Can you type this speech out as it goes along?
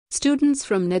Students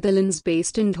from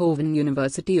Netherlands-based Eindhoven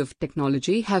University of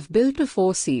Technology have built a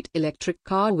 4-seat electric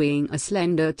car weighing a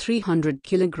slender 300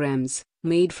 kilograms,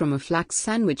 made from a flax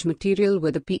sandwich material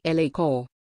with a PLA core.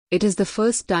 It is the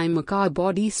first time a car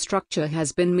body structure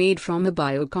has been made from a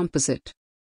bio-composite.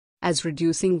 As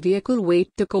reducing vehicle weight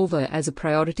took over as a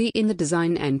priority in the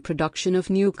design and production of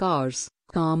new cars,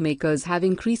 car makers have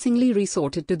increasingly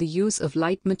resorted to the use of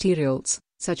light materials,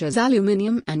 such as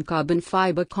aluminium and carbon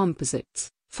fiber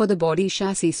composites, for the body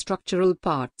chassis structural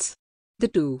parts.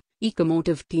 The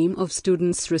ecomotive team of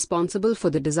students responsible for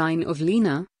the design of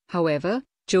Lina, however,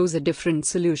 chose a different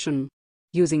solution.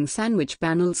 Using sandwich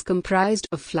panels comprised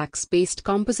of flax-based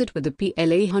composite with a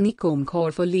PLA honeycomb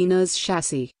core for Lina's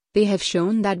chassis, they have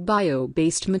shown that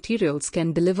bio-based materials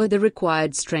can deliver the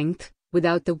required strength,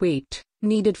 without the weight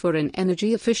needed for an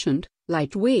energy-efficient,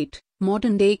 lightweight,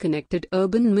 modern-day connected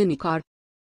urban minicar.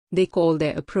 They call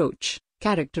their approach,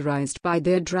 characterized by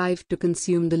their drive to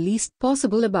consume the least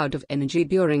possible amount of energy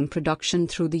during production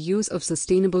through the use of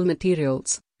sustainable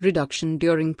materials, reduction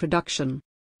during production.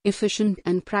 Efficient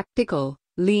and practical,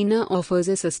 Lina offers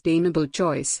a sustainable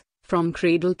choice, from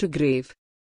cradle to grave.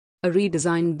 A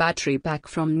redesigned battery pack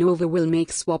from Nova will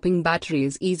make swapping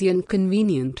batteries easy and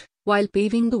convenient, while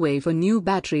paving the way for new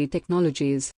battery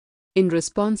technologies. In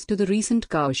response to the recent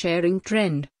car-sharing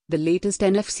trend, the latest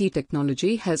NFC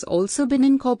technology has also been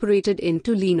incorporated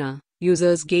into Lina.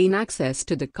 Users gain access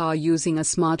to the car using a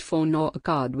smartphone or a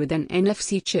card with an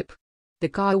NFC chip. The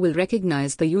car will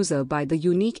recognize the user by the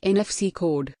unique NFC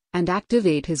code, and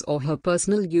activate his or her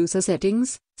personal user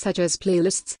settings, such as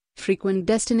playlists, frequent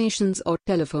destinations or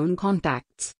telephone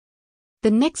contacts.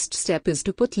 The next step is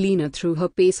to put Lina through her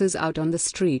paces out on the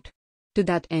street. To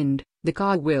that end, the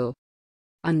car will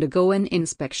undergo an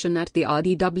inspection at the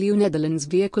RDW Netherlands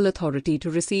Vehicle Authority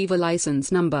to receive a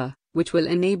license number, which will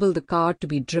enable the car to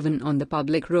be driven on the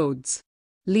public roads.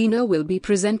 Lina will be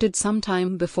presented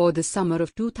sometime before the summer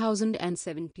of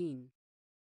 2017.